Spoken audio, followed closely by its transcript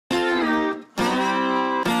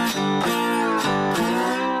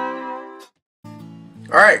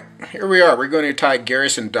Here we are. We're going to tie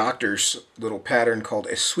Garrison Doctor's little pattern called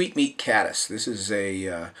a Sweetmeat Caddis. This is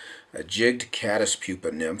a jigged caddis pupa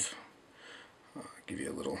nymph. I'll give you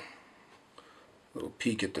a little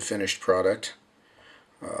peek at the finished product.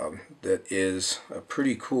 That is a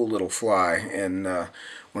pretty cool little fly, and one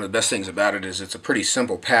of the best things about it is it's a pretty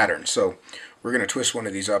simple pattern. So we're going to twist one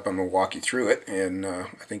of these up. I'm going to walk you through it, and I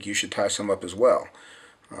think you should tie some up as well.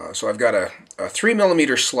 So I've got a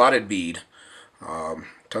 3mm slotted bead,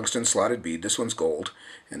 tungsten slotted bead. This one's gold,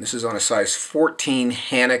 and this is on a size 14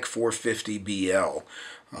 Hanak 450 BL,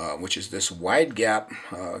 which is this wide gap,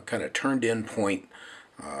 kind of turned in point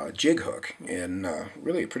jig hook, and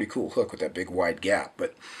really a pretty cool hook with that big wide gap.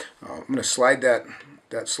 But I'm going to slide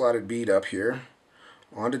that slotted bead up here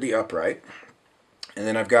onto the upright, and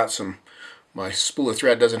then I've got my spool of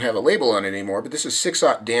thread doesn't have a label on it anymore, but this is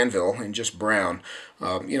 6/0 Danville in just brown.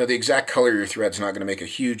 You know, the exact color of your thread's not going to make a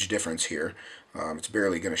huge difference here. It's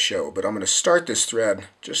barely going to show, but I'm going to start this thread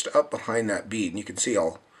just up behind that bead, and you can see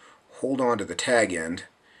I'll hold on to the tag end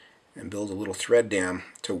and build a little thread dam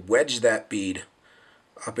to wedge that bead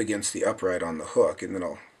up against the upright on the hook, and then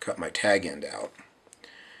I'll cut my tag end out.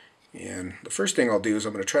 And the first thing I'll do is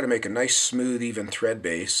I'm going to try to make a nice smooth even thread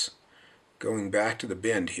base going back to the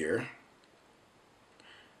bend here.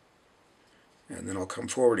 And then I'll come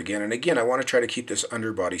forward again, and again I want to try to keep this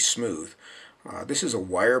underbody smooth. This is a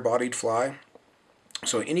wire-bodied fly,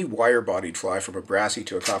 so any wire-bodied fly, from a brassy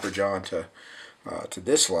to a copper john to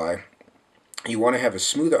this fly, you want to have as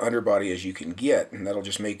smooth an underbody as you can get, and that'll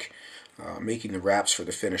just make making the wraps for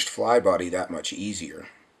the finished fly body that much easier.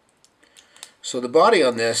 So the body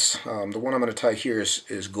on this, the one I'm going to tie here,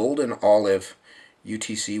 is golden olive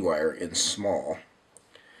UTC wire in small.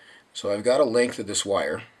 So I've got a length of this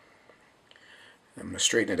wire. I'm going to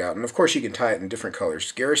straighten it out, and of course you can tie it in different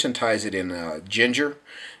colors. Garrison ties it in ginger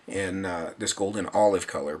and this golden olive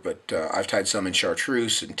color, but I've tied some in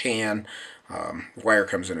chartreuse and tan. Wire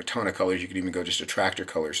comes in a ton of colors. You can even go just to tractor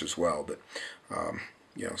colors as well, but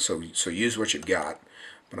you know, so use what you've got.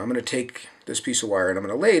 But I'm going to take this piece of wire and I'm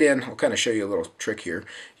going to lay it in. I'll kind of show you a little trick here.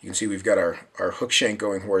 You can see we've got our hook shank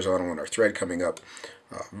going horizontal and our thread coming up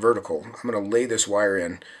vertical. I'm going to lay this wire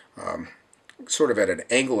in sort of at an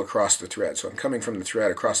angle across the thread. So I'm coming from the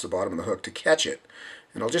thread across the bottom of the hook to catch it,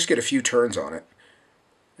 and I'll just get a few turns on it,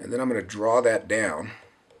 and then I'm going to draw that down.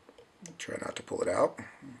 Try not to pull it out.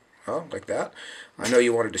 Oh, like that. I know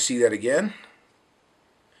you wanted to see that again.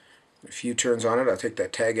 A few turns on it. I'll take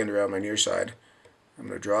that tag end around my near side. I'm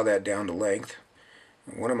going to draw that down to length.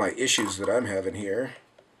 And one of my issues that I'm having here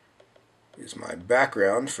is my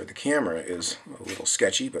background for the camera is a little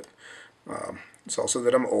sketchy, but it's also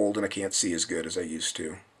that I'm old and I can't see as good as I used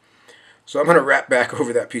to. So I'm going to wrap back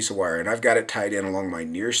over that piece of wire, and I've got it tied in along my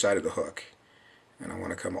near side of the hook. And I want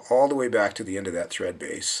to come all the way back to the end of that thread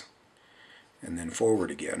base and then forward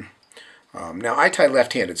again. Now I tie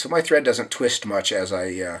left-handed, so my thread doesn't twist much as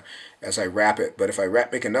I wrap it, but if I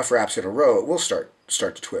make enough wraps in a row, it will start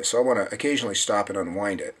to twist. So I want to occasionally stop and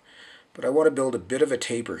unwind it. But I want to build a bit of a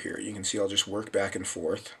taper here. You can see I'll just work back and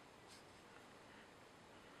forth,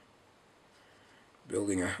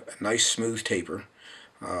 building a nice smooth taper.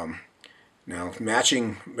 Now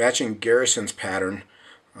matching Garrison's pattern,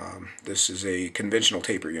 this is a conventional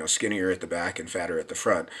taper, you know, skinnier at the back and fatter at the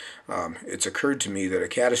front. It's occurred to me that a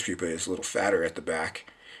caddis pupa is a little fatter at the back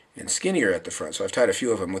and skinnier at the front, so I've tied a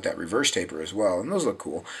few of them with that reverse taper as well, and those look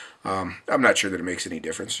cool. I'm not sure that it makes any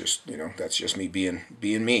difference, just, you know, that's just me being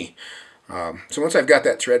me. So once I've got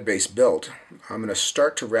that thread base built, I'm going to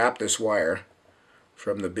start to wrap this wire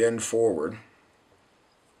from the bend forward.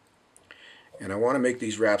 And I want to make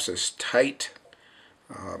these wraps as tight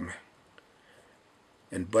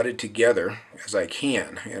and butted together as I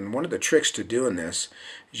can. And one of the tricks to doing this,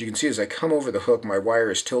 as you can see, as I come over the hook, my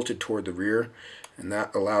wire is tilted toward the rear, and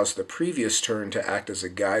that allows the previous turn to act as a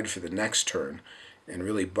guide for the next turn and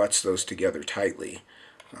really butts those together tightly.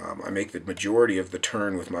 I make the majority of the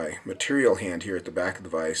turn with my material hand here at the back of the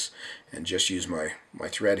vise and just use my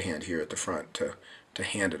thread hand here at the front to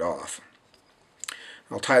hand it off.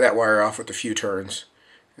 I'll tie that wire off with a few turns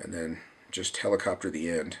and then just helicopter the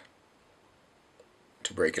end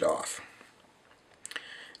to break it off.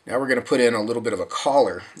 Now we're going to put in a little bit of a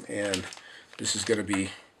collar, and this is going to be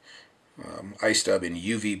Ice Dub in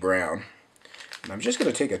UV brown. And I'm just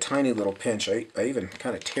going to take a tiny little pinch. I even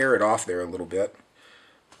kind of tear it off there a little bit.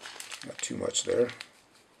 Not too much there.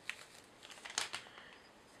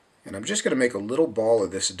 And I'm just going to make a little ball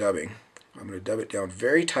of this dubbing. I'm going to dub it down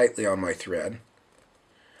very tightly on my thread,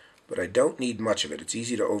 but I don't need much of it. It's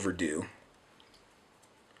easy to overdo.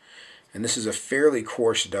 And this is a fairly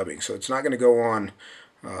coarse dubbing, so it's not going to go on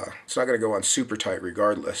super tight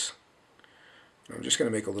regardless. I'm just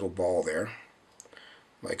going to make a little ball there,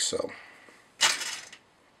 like so.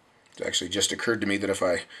 It actually just occurred to me that if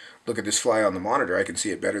I look at this fly on the monitor, I can see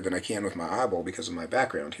it better than I can with my eyeball because of my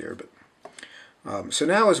background here. But so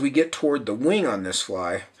now as we get toward the wing on this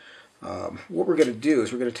fly, what we're going to do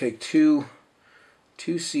is we're going to take two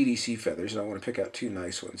CDC feathers, and I want to pick out two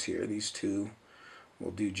nice ones here. These two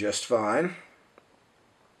will do just fine.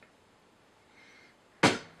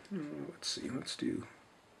 Let's see, let's do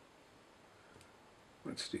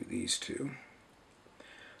these two.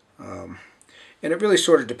 And it really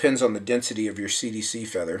sort of depends on the density of your CDC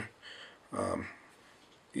feather.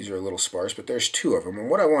 These are a little sparse, but there's two of them. And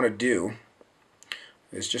what I want to do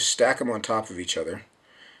is just stack them on top of each other.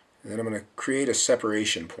 And then I'm going to create a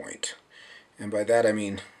separation point. And by that I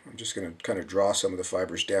mean I'm just going to kind of draw some of the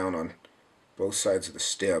fibers down on both sides of the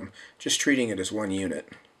stem, just treating it as one unit.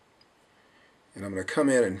 And I'm going to come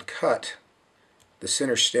in and cut the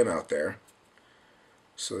center stem out there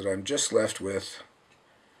so that I'm just left with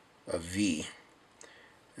a V.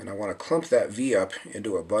 And I want to clump that V up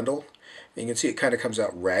into a bundle. And you can see it kind of comes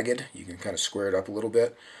out ragged. You can kind of square it up a little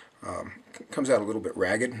bit. It comes out a little bit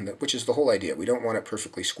ragged, which is the whole idea. We don't want it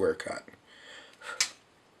perfectly square cut.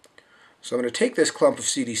 So I'm going to take this clump of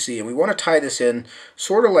CDC, and we want to tie this in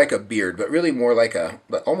sort of like a beard, but really more like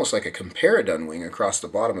almost like a comparadun wing across the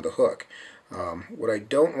bottom of the hook. What I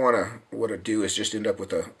don't want to do is just end up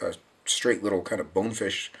with a straight little kind of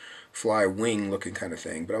bonefish fly wing looking kind of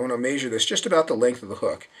thing. But I want to measure this just about the length of the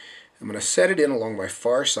hook. I'm going to set it in along my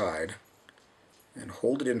far side and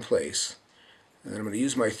hold it in place. And then I'm going to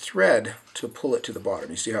use my thread to pull it to the bottom.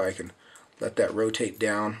 You see how I can let that rotate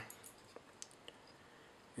down?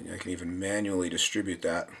 And I can even manually distribute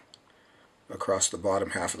that across the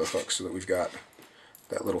bottom half of the hook so that we've got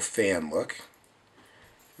that little fan look.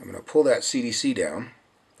 I'm going to pull that CDC down,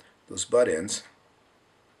 those butt ends,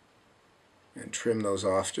 and trim those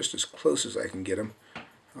off just as close as I can get them.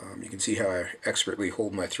 You can see how I expertly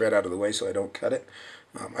hold my thread out of the way so I don't cut it.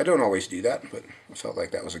 I don't always do that, but I felt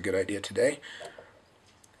like that was a good idea today.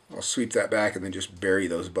 I'll sweep that back and then just bury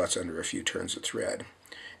those butts under a few turns of thread.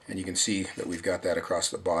 And you can see that we've got that across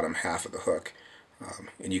the bottom half of the hook.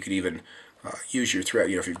 And you could even use your thread,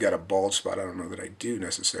 if you've got a bald spot. I don't know that I do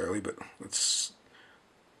necessarily, but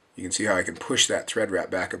you can see how I can push that thread wrap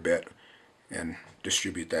back a bit and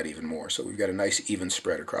distribute that even more. So we've got a nice even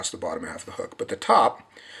spread across the bottom half of the hook. But the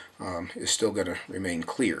top is still going to remain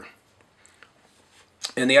clear.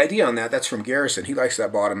 And the idea on that's from Garrison. He likes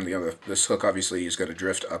that bottom. This hook obviously is going to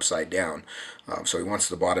drift upside down. So he wants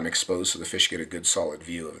the bottom exposed so the fish get a good solid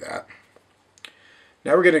view of that.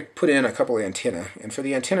 Now we're going to put in a couple of antennae. And for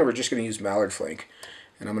the antenna we're just going to use mallard flank.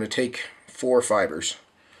 And I'm going to take 4 fibers.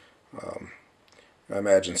 I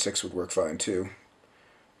imagine 6 would work fine too.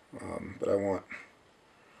 But I want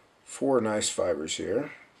 4 nice fibers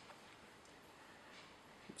here.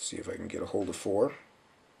 Let's see if I can get a hold of 4.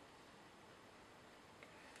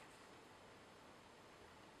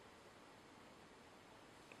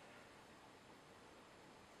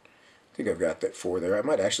 I think I've got that 4 there. I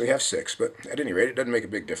might actually have 6, but at any rate, it doesn't make a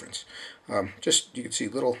big difference. Just, you can see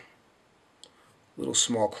little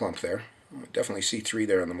small clump there. Definitely see 3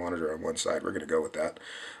 there on the monitor on one side. We're going to go with that.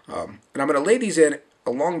 And I'm going to lay these in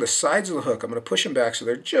along the sides of the hook. I'm going to push them back so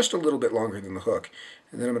they're just a little bit longer than the hook.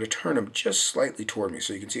 And then I'm going to turn them just slightly toward me.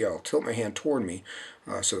 So you can see I'll tilt my hand toward me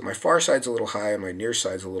so that my far side's a little high and my near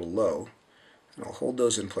side's a little low. And I'll hold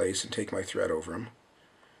those in place and take my thread over them.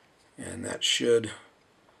 And that should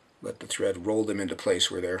let the thread roll them into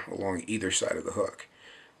place where they're along either side of the hook.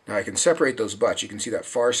 Now I can separate those butts. You can see that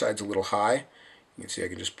far side's a little high. You can see I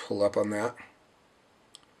can just pull up on that.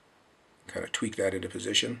 Kind of tweak that into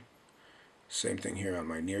position. Same thing here on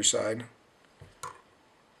my near side.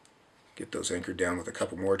 Get those anchored down with a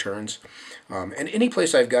couple more turns. And any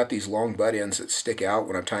place I've got these long butt ends that stick out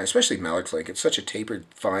when I'm tying, especially mallard flank, it's such a tapered,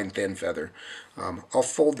 fine, thin feather. I'll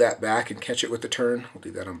fold that back and catch it with the turn. I'll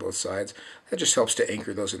do that on both sides. That just helps to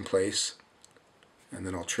anchor those in place. And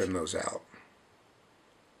then I'll trim those out.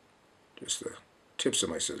 Just the tips of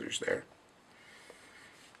my scissors there.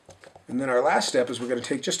 And then our last step is we're going to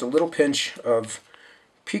take just a little pinch of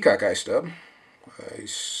Peacock Ice Dub.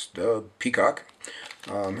 Ice Dub Peacock.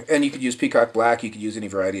 And you could use Peacock Black, you could use any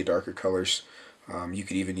variety of darker colors. You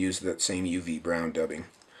could even use that same UV brown dubbing.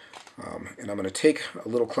 And I'm going to take a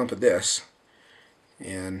little clump of this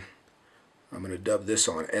and I'm going to dub this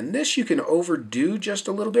on. And this you can overdo just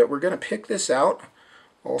a little bit. We're going to pick this out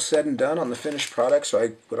all said and done on the finished product.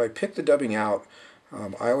 So when I pick the dubbing out,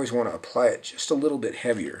 I always want to apply it just a little bit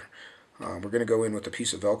heavier. We're going to go in with a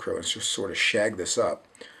piece of Velcro and just sort of shag this up.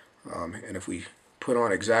 And if we put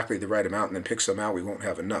on exactly the right amount and then pick some out, we won't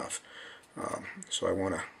have enough. So I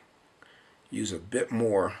want to use a bit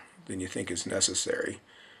more than you think is necessary.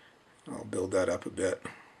 I'll build that up a bit.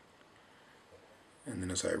 And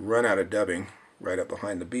then as I run out of dubbing right up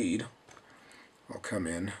behind the bead, I'll come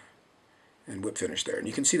in and whip finish there. And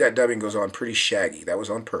you can see that dubbing goes on pretty shaggy. That was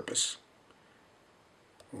on purpose.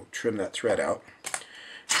 We'll trim that thread out.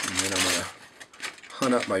 And then I'm going to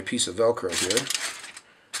hunt up my piece of Velcro here.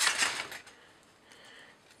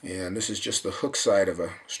 And this is just the hook side of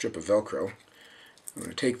a strip of Velcro. I'm going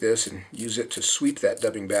to take this and use it to sweep that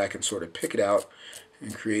dubbing back and sort of pick it out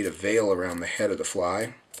and create a veil around the head of the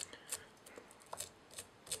fly.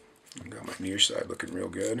 I've got my near side looking real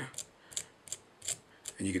good.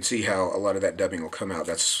 And you can see how a lot of that dubbing will come out.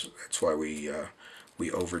 That's why we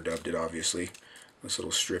overdubbed it, obviously. This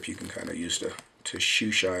little strip you can kind of use to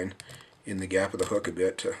shoe shine in the gap of the hook a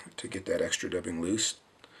bit to get that extra dubbing loose.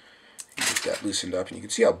 Get that loosened up, and you can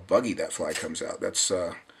see how buggy that fly comes out. That's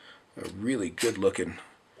a really good looking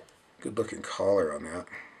collar on that.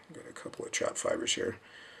 Got a couple of chopped fibers here.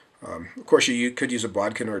 Of course, you could use a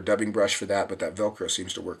bodkin or a dubbing brush for that, but that Velcro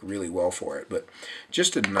seems to work really well for it. But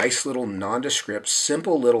just a nice little nondescript,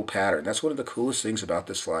 simple little pattern. That's one of the coolest things about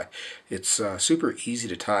this fly. It's super easy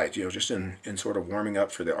to tie. You know, just in sort of warming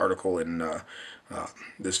up for the article in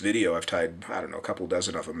this video, I've tied, I don't know, a couple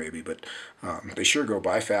dozen of them maybe, but they sure go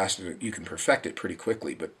by fast, and you can perfect it pretty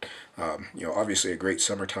quickly. But you know, obviously a great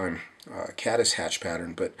summertime caddis hatch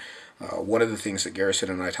pattern. But one of the things that Garrison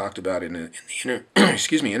and I talked about in the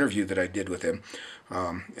interview that I did with him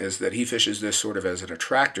is that he fishes this sort of as an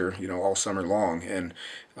attractor, you know, all summer long. And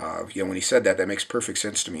you know, when he said that, that makes perfect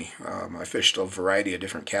sense to me. I fished a variety of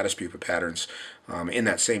different caddis pupa patterns in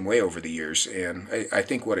that same way over the years, and I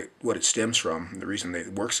think what it stems from, the reason they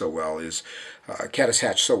work so well, is caddis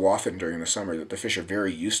hatch so often during the summer that the fish are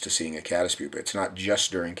very used to seeing a caddis pupa. It's not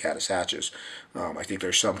just during caddis hatches. I think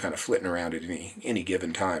there's some kind of flitting around at any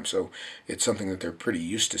given time, so it's something that they're pretty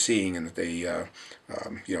used to seeing, and that they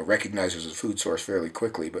you know, recognize as a food source fairly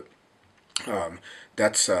quickly. But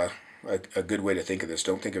that's a good way to think of this.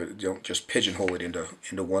 Don't think of it. Don't just pigeonhole it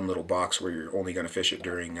into one little box where you're only going to fish it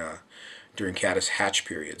during caddis hatch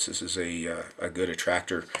periods. This is a good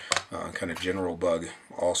attractor, kind of general bug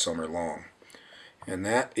all summer long. And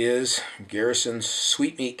that is Garrison's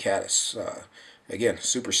Sweetmeat Caddis. Again,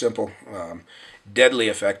 super simple, deadly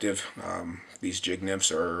effective. These jig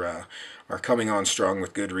nymphs are coming on strong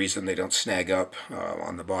with good reason. They don't snag up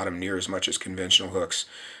on the bottom near as much as conventional hooks.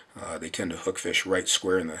 They tend to hook fish right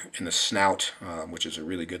square in the snout, which is a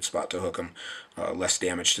really good spot to hook them. Less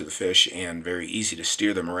damage to the fish and very easy to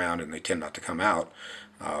steer them around, and they tend not to come out.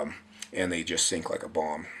 And they just sink like a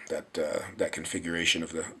bomb. That configuration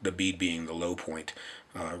of the bead being the low point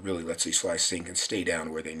really lets these flies sink and stay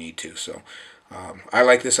down where they need to. So I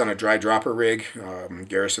like this on a dry dropper rig.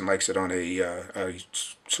 Garrison likes it on a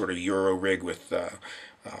sort of Euro rig with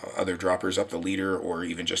other droppers up the leader, or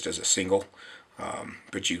even just as a single.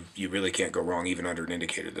 But you really can't go wrong even under an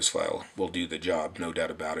indicator. This fly will do the job, no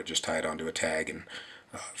doubt about it. Just tie it onto a tag and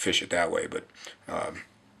fish it that way. But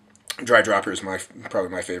dry dropper is probably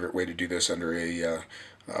my favorite way to do this under a you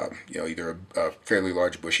know, either a fairly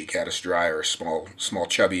large bushy caddis dry, or a small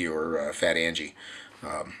chubby, or fat Angie.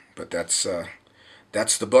 But that's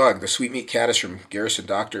the bug, the Sweetmeat Caddis from Garrison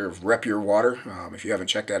Doctor of Rep Your Water. If you haven't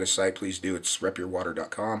checked out his site, please do. It's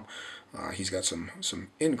repyourwater.com. He's got some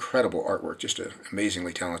incredible artwork, just an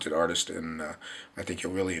amazingly talented artist, and I think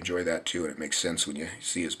you'll really enjoy that too, and it makes sense when you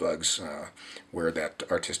see his bugs where that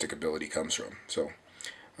artistic ability comes from. So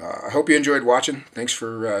I hope you enjoyed watching. Thanks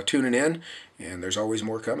for tuning in, and there's always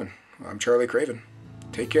more coming. I'm Charlie Craven.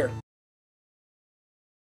 Take care.